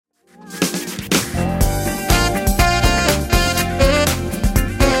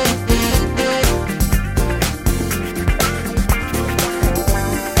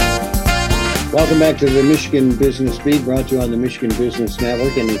Welcome back to the Michigan Business Beat, brought to you on the Michigan Business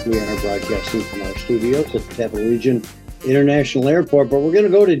Network, and we are broadcasting from our studios at the Capital Region International Airport. But we're going to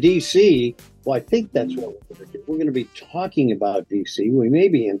go to D.C. Well, I think that's what we're going to do. We're going to be talking about D.C. We may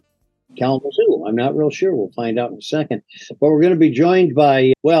be in Kalamazoo. I'm not real sure. We'll find out in a second. But we're going to be joined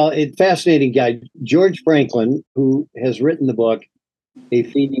by, a fascinating guy, George Franklin, who has written the book, A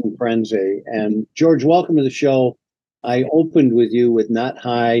Feeding Frenzy. And George, welcome to the show. I opened with you with not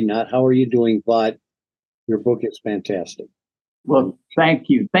hi, not how are you doing, but your book is fantastic. Well, thank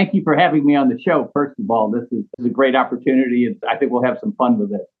you. Thank you for having me on the show. First of all, this is a great opportunity. I think we'll have some fun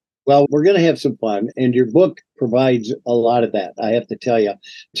with it. Well, we're going to have some fun, and your book provides a lot of that, I have to tell you.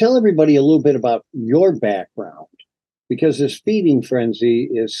 Tell everybody a little bit about your background, because this feeding frenzy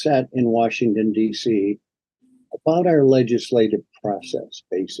is set in Washington, D.C., about our legislative process,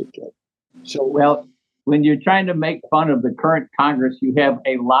 basically. So, well, when you're trying to make fun of the current Congress, you have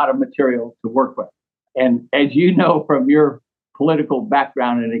a lot of material to work with. And as you know from your political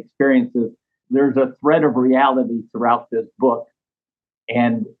background and experiences, there's a thread of reality throughout this book.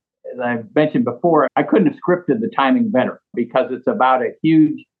 And as I mentioned before, I couldn't have scripted the timing better because it's about a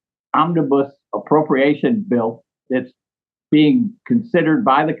huge omnibus appropriation bill that's being considered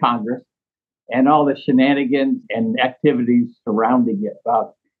by the Congress and all the shenanigans and activities surrounding it.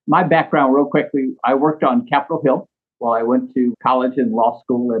 My background, real quickly, I worked on Capitol Hill while I went to college and law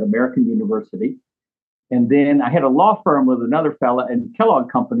school at American University. And then I had a law firm with another fella, and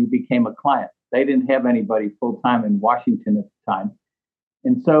Kellogg Company became a client. They didn't have anybody full-time in Washington at the time.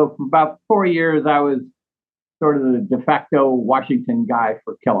 And so for about 4 years, I was sort of the de facto Washington guy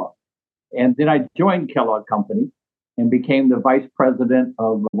for Kellogg. And then I joined Kellogg Company and became the vice president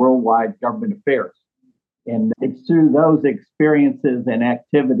of worldwide government affairs. And it's through those experiences and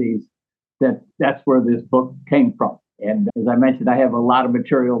activities that's where this book came from. And as I mentioned, I have a lot of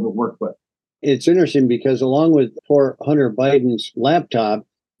material to work with. It's interesting because along with poor Hunter Biden's laptop,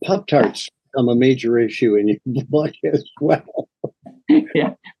 Pop-Tarts become a major issue in your book as well.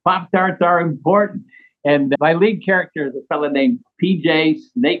 Yeah, Pop-Tarts are important. And my lead character is a fellow named PJ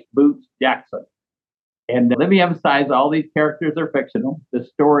Snake Boots Jackson. And let me emphasize, all these characters are fictional. The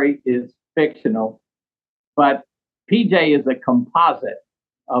story is fictional. But PJ is a composite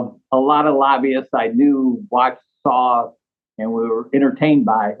of a lot of lobbyists I knew, watched, saw, and we were entertained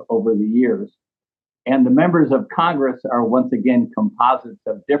by over the years. And the members of Congress are once again composites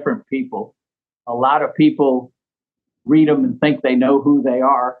of different people. A lot of people read them and think they know who they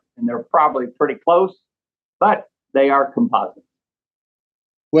are, and they're probably pretty close, but they are composites.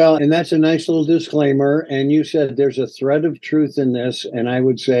 Well, and that's a nice little disclaimer. And you said there's a thread of truth in this, and I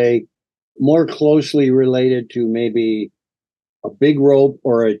would say more closely related to maybe a big rope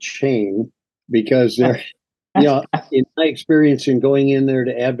or a chain, because there, in my experience in going in there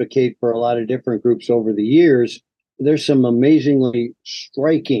to advocate for a lot of different groups over the years, there's some amazingly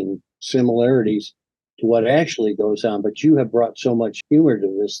striking similarities to what actually goes on. But you have brought so much humor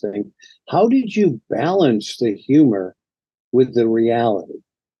to this thing. How did you balance the humor with the reality?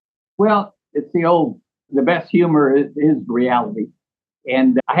 Well, it's the best humor is reality.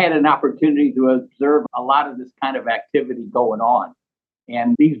 And I had an opportunity to observe a lot of this kind of activity going on.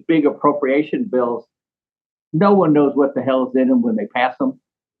 And these big appropriation bills, no one knows what the hell is in them when they pass them.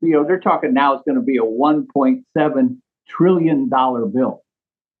 They're talking now it's going to be a $1.7 trillion bill.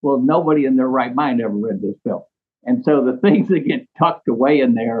 Well, nobody in their right mind ever read this bill. And so the things that get tucked away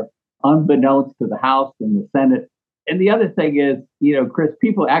in there, unbeknownst to the House and the Senate. And the other thing is, Chris,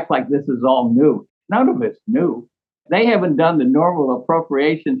 people act like this is all new. None of it's new. They haven't done the normal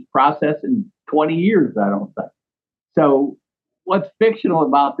appropriations process in 20 years, I don't think. So what's fictional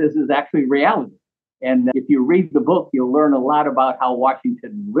about this is actually reality. And if you read the book, you'll learn a lot about how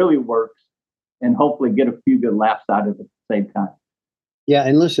Washington really works and hopefully get a few good laughs out of it at the same time. Yeah,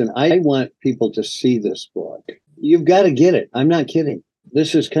 and listen, I want people to see this book. You've got to get it. I'm not kidding.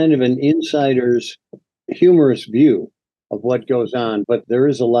 This is kind of an insider's humorous view of what goes on, but there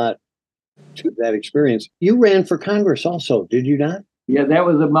is a lot to that experience. You ran for Congress also, did you not? Yeah, that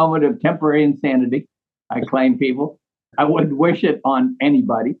was a moment of temporary insanity. I claim people. I wouldn't wish it on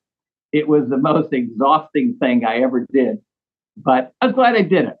anybody. It was the most exhausting thing I ever did, but I'm glad I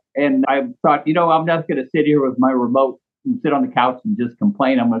did it. And I thought, I'm not going to sit here with my remote and sit on the couch and just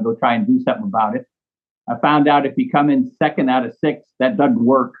complain. I'm going to go try and do something about it. I found out if you come in second out of six, that doesn't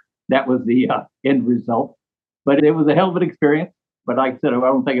work. That was the end result. But it was a hell of an experience. But like I said, I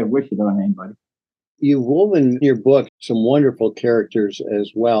don't think I'd wish it on anybody. You've woven in your book some wonderful characters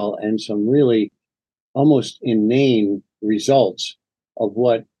as well, and some really almost inane results of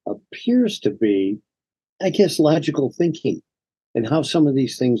what appears to be, I guess, logical thinking and how some of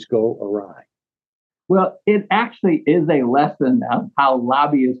these things go awry. Well, it actually is a lesson of how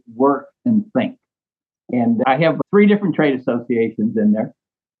lobbyists work and think. And I have three different trade associations in there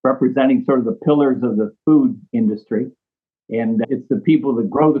representing sort of the pillars of the food industry. And it's the people that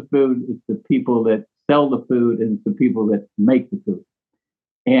grow the food, it's the people that sell the food, and it's the people that make the food.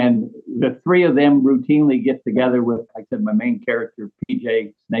 And the three of them routinely get together with, like I said, my main character,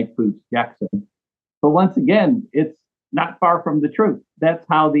 PJ Snake Foods Jackson. But once again, it's not far from the truth. That's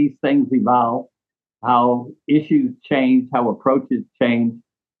how these things evolve, how issues change, how approaches change.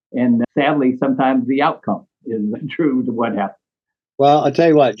 And sadly, sometimes the outcome is true to what happens. Well, I'll tell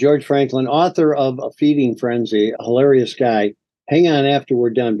you what, George Franklin, author of A Feeding Frenzy, a hilarious guy. Hang on after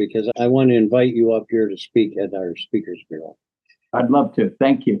we're done because I want to invite you up here to speak at our Speakers Bureau. I'd love to.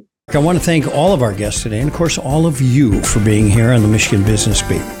 Thank you. I want to thank all of our guests today and, of course, all of you for being here on the Michigan Business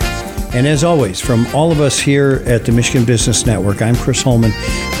Beat. And as always, from all of us here at the Michigan Business Network, I'm Chris Holman,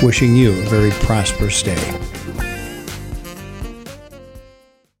 wishing you a very prosperous day.